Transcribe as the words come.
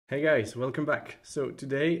Hey guys, welcome back. So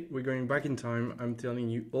today we're going back in time. I'm telling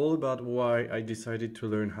you all about why I decided to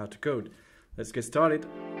learn how to code. Let's get started.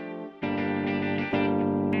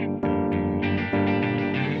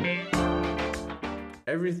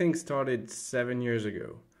 Everything started 7 years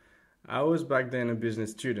ago. I was back then a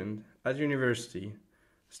business student at university,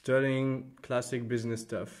 studying classic business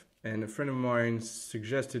stuff, and a friend of mine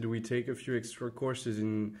suggested we take a few extra courses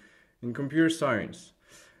in computer science.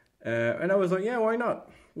 And I was like, yeah, why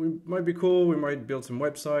not? We might be cool, we might build some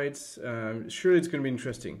websites, surely it's going to be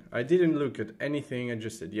interesting. I didn't look at anything, I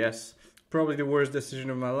just said yes. Probably the worst decision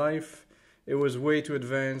of my life. It was way too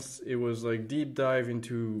advanced, it was like deep dive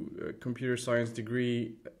into a computer science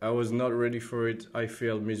degree. I was not ready for it, I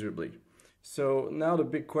failed miserably. So now the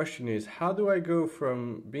big question is, how do I go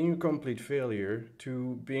from being a complete failure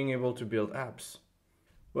to being able to build apps?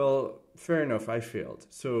 Well, fair enough, I failed.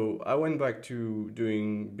 So I went back to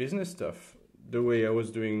doing business stuff the way I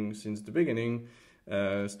was doing since the beginning.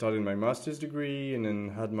 Started my master's degree and then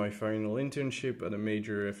had my final internship at a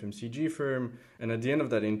major FMCG firm. And at the end of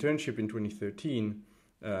that internship in 2013,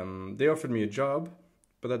 they offered me a job.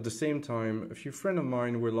 But at the same time, a few friends of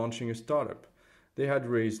mine were launching a startup. They had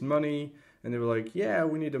raised money and they were like, yeah,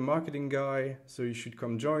 we need a marketing guy, so you should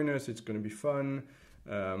come join us, it's going to be fun.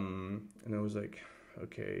 And I was like,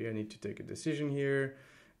 okay, I need to take a decision here.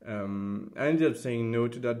 I ended up saying no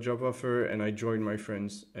to that job offer and I joined my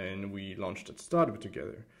friends and we launched that startup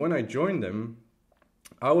together. When I joined them,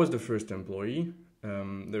 I was the first employee.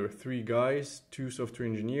 There were 3 guys, 2 software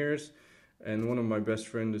engineers, and one of my best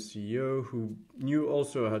friends, the CEO, who knew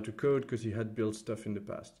also how to code because he had built stuff in the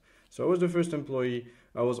past. So I was the first employee.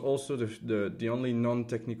 I was also the only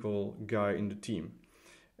non-technical guy in the team.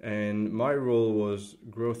 And my role was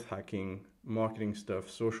growth hacking, marketing stuff,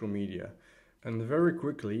 social media. And very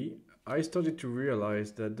quickly, I started to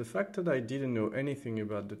realize that the fact that I didn't know anything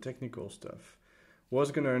about the technical stuff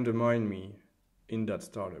was going to undermine me in that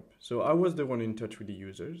startup. So I was the one in touch with the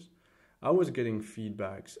users. I was getting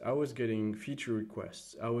feedbacks. I was getting feature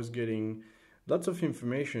requests. I was getting lots of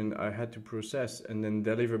information I had to process and then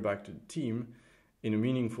deliver back to the team in a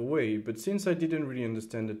meaningful way. But since I didn't really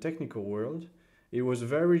understand the technical world, it was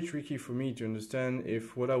very tricky for me to understand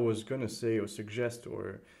if what I was going to say or suggest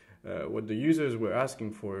or what the users were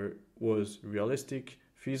asking for was realistic,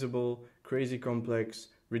 feasible, crazy complex,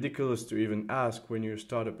 ridiculous to even ask when you're a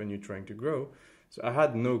startup and you're trying to grow. So I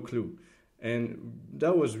had no clue. And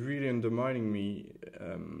that was really undermining me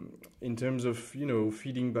in terms of,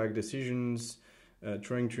 feeding back decisions,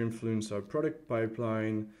 trying to influence our product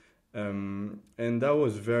pipeline. And that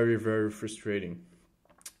was very, very frustrating.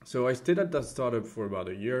 So I stayed at that startup for about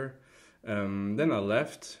a year. Then I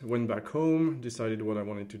left, went back home, decided what I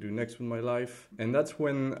wanted to do next with my life. And that's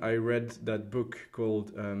when I read that book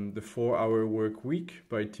called The 4-Hour Work Week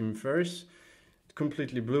by Ferris. It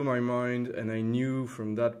completely blew my mind, and I knew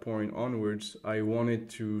from that point onwards I wanted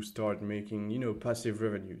to start making, passive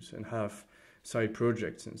revenues and have side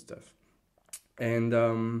projects and stuff.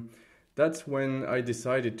 And that's when I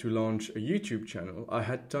decided to launch a YouTube channel. I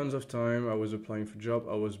had tons of time, I was applying for jobs,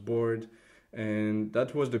 I was bored. And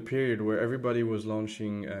that was the period where everybody was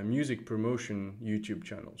launching music promotion YouTube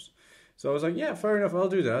channels. So I was like, yeah, fair enough, I'll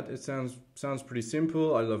do that. It sounds pretty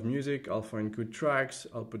simple. I love music. I'll find good tracks.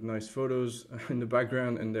 I'll put nice photos in the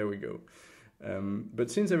background, and there we go.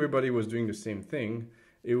 But since everybody was doing the same thing,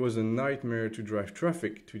 it was a nightmare to drive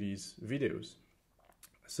traffic to these videos.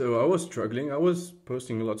 So I was struggling. I was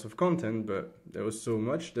posting lots of content, but there was so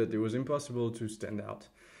much that it was impossible to stand out.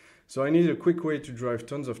 So I needed a quick way to drive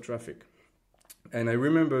tons of traffic. And I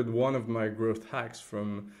remembered one of my growth hacks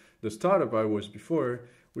from the startup I was before.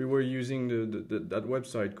 We were using that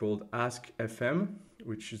website called Ask FM,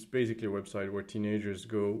 which is basically a website where teenagers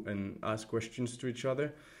go and ask questions to each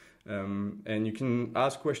other. And you can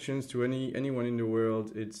ask questions to anyone in the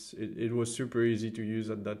world. It was super easy to use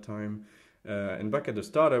at that time. And back at the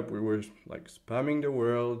startup, we were like spamming the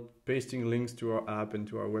world, pasting links to our app and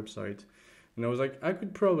to our website. And I was like, I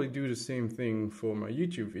could probably do the same thing for my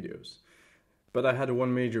YouTube videos. But I had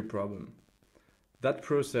one major problem. That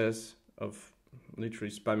process of literally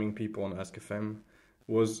spamming people on AskFM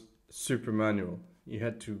was super manual. You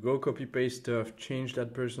had to go copy paste stuff, change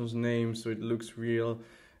that person's name so it looks real.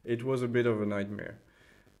 It was a bit of a nightmare.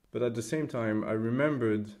 But at the same time, I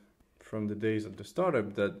remembered from the days at the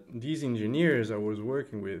startup that these engineers I was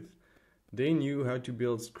working with, they knew how to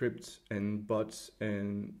build scripts and bots,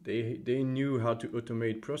 and they knew how to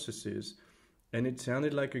automate processes. And it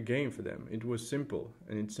sounded like a game for them. It was simple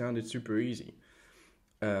and it sounded super easy.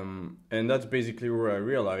 And that's basically where I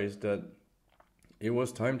realized that it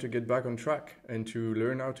was time to get back on track and to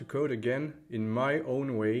learn how to code again in my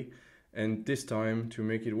own way, and this time to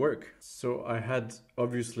make it work. So I had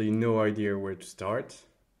obviously no idea where to start.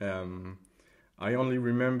 I only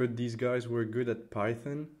remembered these guys were good at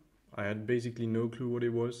Python. I had basically no clue what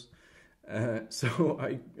it was. So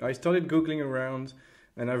I started Googling around,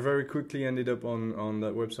 and I very quickly ended up on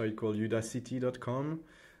that website called Udacity.com.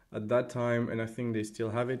 At that time, and I think they still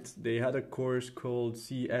have it, they had a course called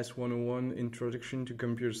CS 101 Introduction to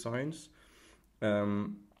Computer Science.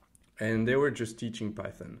 And they were just teaching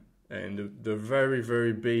Python and the very,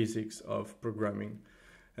 very basics of programming.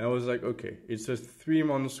 And I was like, okay, it's a 3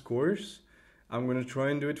 months course. I'm going to try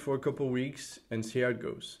and do it for a couple of weeks and see how it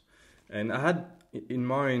goes. And I had in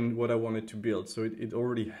mind what I wanted to build, so it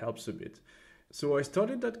already helps a bit. So I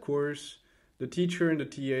started that course. The teacher and the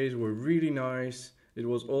TAs were really nice. It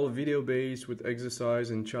was all video-based with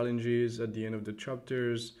exercise and challenges at the end of the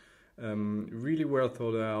chapters. Really well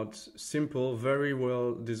thought out, simple, very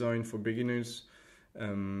well designed for beginners.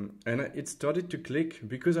 And it started to click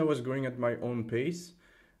because I was going at my own pace.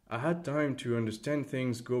 I had time to understand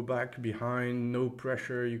things, go back behind, no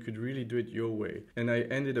pressure. You could really do it your way. And I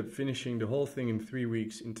ended up finishing the whole thing in 3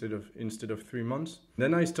 weeks instead of 3 months.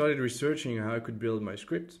 Then I started researching how I could build my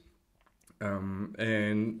script.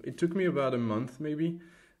 And it took me about a month maybe,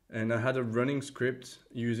 and I had a running script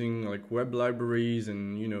using like web libraries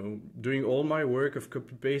and, you know, doing all my work of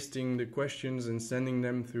copy pasting the questions and sending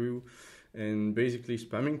them through and basically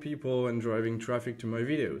spamming people and driving traffic to my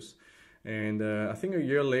videos. And I think a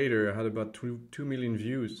year later I had about 2 million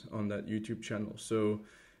views on that YouTube channel. So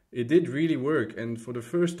it did really work, and for the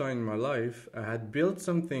first time in my life I had built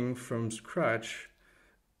something from scratch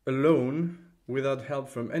alone without help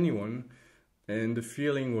from anyone. And the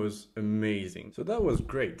feeling was amazing. So that was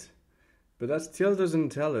great. But that still doesn't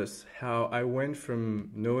tell us how I went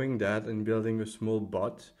from knowing that and building a small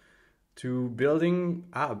bot to building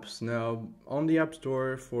apps now on the App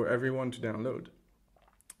Store for everyone to download.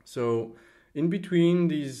 So in between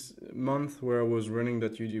these months where I was running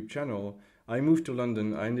that YouTube channel, I moved to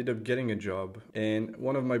London. I ended up getting a job. And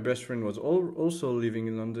one of my best friends was also living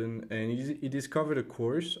in London. And he discovered a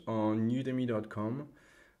course on udemy.com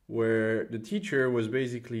where the teacher was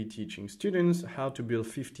basically teaching students how to build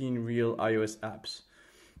 15 real iOS apps.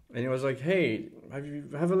 And he was like, hey,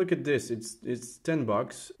 have a look at this. It's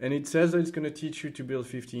 $10 and it says that it's going to teach you to build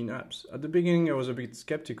 15 apps. At the beginning, I was a bit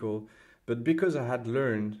skeptical, but because I had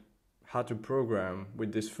learned how to program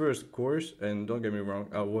with this first course, and don't get me wrong,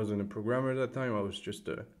 I wasn't a programmer at that time. I was just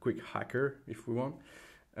a quick hacker, if we want.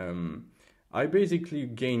 I basically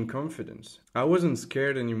gained confidence. I wasn't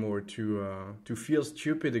scared anymore to feel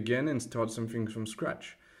stupid again and start something from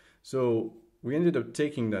scratch. So we ended up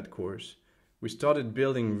taking that course. We started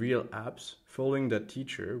building real apps, following that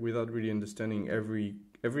teacher without really understanding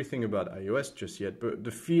everything about iOS just yet, but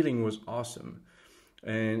the feeling was awesome.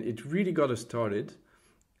 And it really got us started.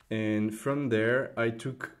 And from there, I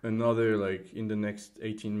took another, like in the next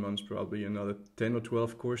 18 months, probably another 10 or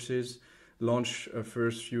 12 courses, launched a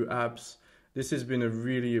first few apps. This has been a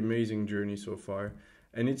really amazing journey so far,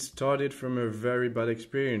 and it started from a very bad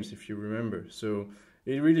experience, if you remember. So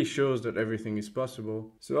it really shows that everything is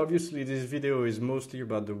possible. So obviously this video is mostly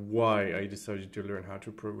about the why I decided to learn how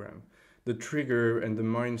to program, the trigger and the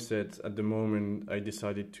mindset at the moment I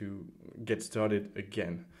decided to get started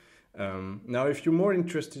again. Now, if you're more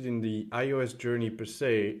interested in the iOS journey per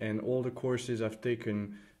se and all the courses I've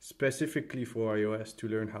taken specifically for iOS to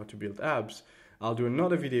learn how to build apps, I'll do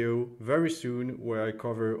another video very soon where I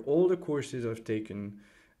cover all the courses I've taken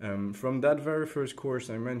from that very first course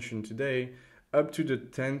I mentioned today up to the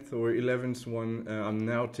 10th or 11th one I'm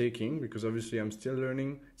now taking, because obviously I'm still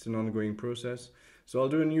learning. It's an ongoing process. So I'll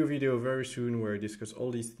do a new video very soon where I discuss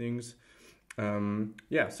all these things.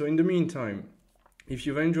 Yeah, so in the meantime, if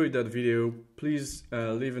you've enjoyed that video, please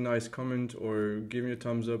leave a nice comment or give me a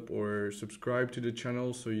thumbs up or subscribe to the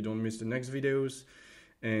channel so you don't miss the next videos.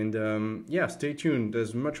 And yeah, stay tuned.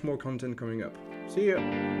 There's much more content coming up. See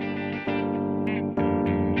ya!